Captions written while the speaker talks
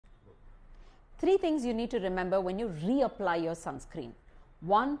Three things you need to remember when you reapply your sunscreen.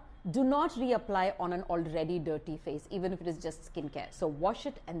 One, do not reapply on an already dirty face, even if it is just skincare. So wash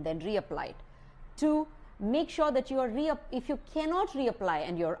it and then reapply it. Two, make sure that if you cannot reapply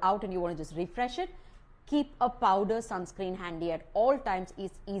and you're out and you want to just refresh it, keep a powder sunscreen handy at all times.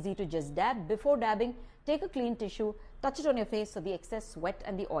 It's easy to just dab. Before dabbing, take a clean tissue, touch it on your face so the excess sweat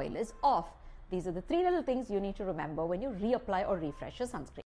and the oil is off. These are the three little things you need to remember when you reapply or refresh your sunscreen.